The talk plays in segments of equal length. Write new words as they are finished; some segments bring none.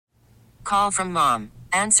Call from mom.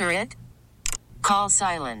 Answer it. Call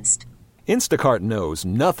silenced. Instacart knows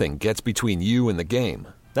nothing gets between you and the game.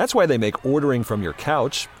 That's why they make ordering from your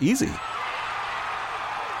couch easy.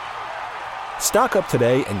 Stock up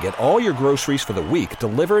today and get all your groceries for the week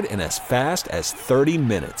delivered in as fast as 30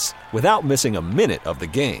 minutes without missing a minute of the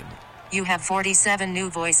game. You have 47 new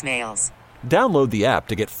voicemails. Download the app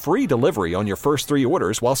to get free delivery on your first 3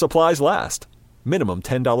 orders while supplies last. Minimum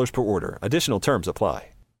 $10 per order. Additional terms apply.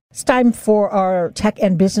 It's time for our Tech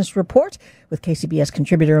and Business Report with KCBS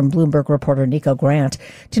contributor and Bloomberg reporter Nico Grant.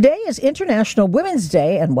 Today is International Women's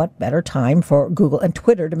Day, and what better time for Google and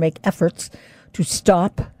Twitter to make efforts to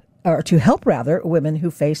help women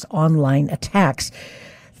who face online attacks.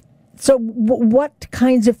 So what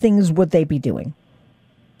kinds of things would they be doing?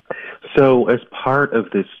 So as part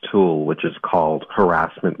of this tool, which is called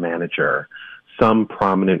Harassment Manager, some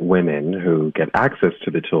prominent women who get access to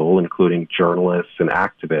the tool, including journalists and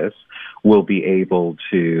activists, will be able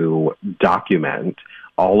to document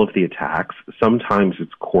all of the attacks. Sometimes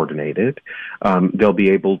it's coordinated. They'll be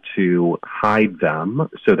able to hide them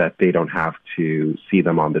so that they don't have to see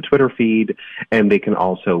them on the Twitter feed, and they can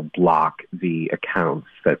also block the accounts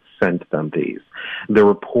that sent them these. The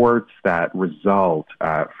reports that result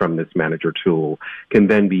from this manager tool can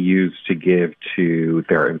then be used to give to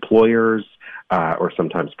their employers, or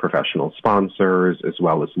sometimes professional sponsors, as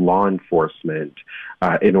well as law enforcement,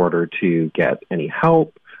 in order to get any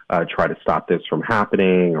help, try to stop this from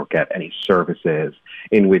happening, or get any services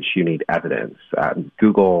in which you need evidence.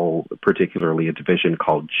 Google, particularly a division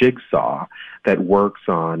called Jigsaw, that works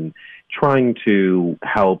on trying to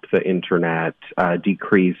help the internet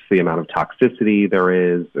decrease the amount of toxicity there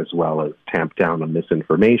is, as well as tamp down on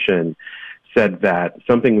misinformation, said that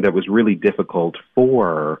something that was really difficult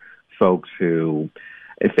for folks who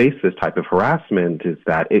face this type of harassment is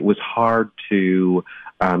that it was hard to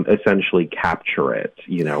essentially capture it.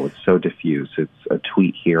 You know, it's so diffuse. It's a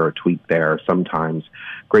tweet here, a tweet there, sometimes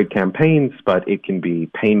great campaigns, but it can be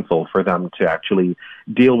painful for them to actually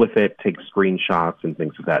deal with it, take screenshots and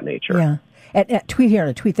things of that nature. Yeah. A tweet here and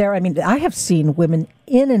a tweet there. I mean, I have seen women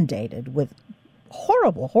inundated with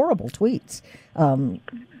horrible, horrible tweets,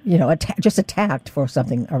 just attacked for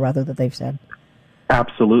something or other that they've said.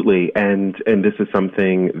 Absolutely. And this is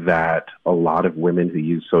something that a lot of women who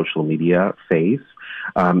use social media face.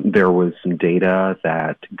 There was some data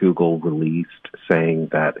that Google released saying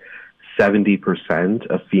that 70%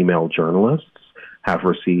 of female journalists have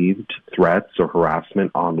received threats or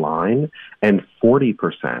harassment online, and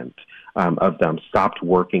 40% of them stopped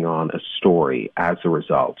working on a story as a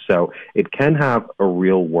result. So it can have a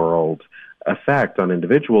real-world effect on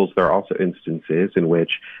individuals. There are also instances in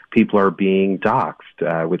which people are being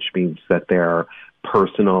doxxed, which means that their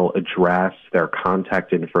personal address, their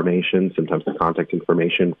contact information, sometimes the contact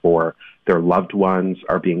information for their loved ones,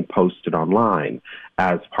 are being posted online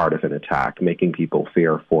as part of an attack, making people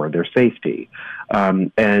fear for their safety.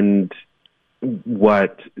 And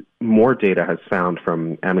what more data has found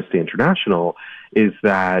from Amnesty International is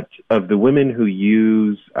that of the women who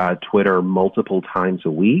use Twitter multiple times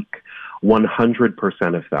a week,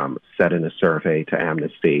 100% of them said in a survey to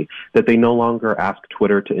Amnesty that they no longer ask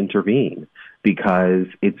Twitter to intervene because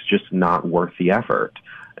it's just not worth the effort.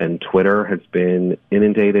 And Twitter has been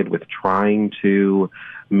inundated with trying to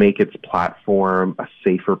make its platform a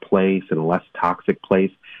safer place and a less toxic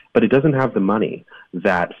place, but it doesn't have the money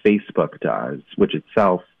that Facebook does, which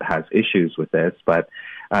itself has issues with this. But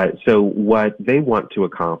so what they want to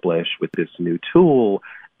accomplish with this new tool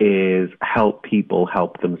is help people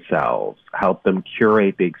help themselves, help them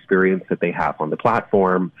curate the experience that they have on the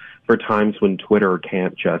platform for times when Twitter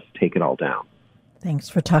can't just take it all down. Thanks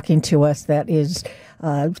for talking to us. That is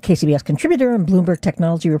KCBS contributor and Bloomberg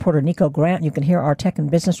technology reporter Nico Grant. You can hear our Tech and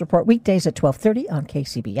Business Report weekdays at 12:30 on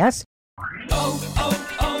KCBS.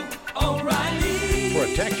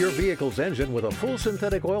 Protect your vehicle's engine with a full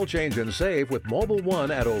synthetic oil change and save with Mobil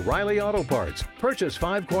 1 at O'Reilly Auto Parts. Purchase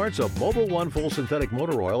 5 quarts of Mobil 1 full synthetic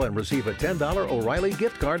motor oil and receive a $10 O'Reilly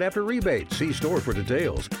gift card after rebate. See store for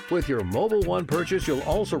details. With your Mobil 1 purchase, you'll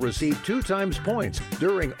also receive 2 times points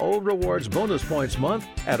during O Rewards Bonus Points Month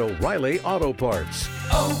at O'Reilly Auto Parts.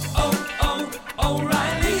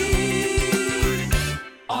 O'Reilly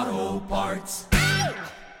Auto Parts.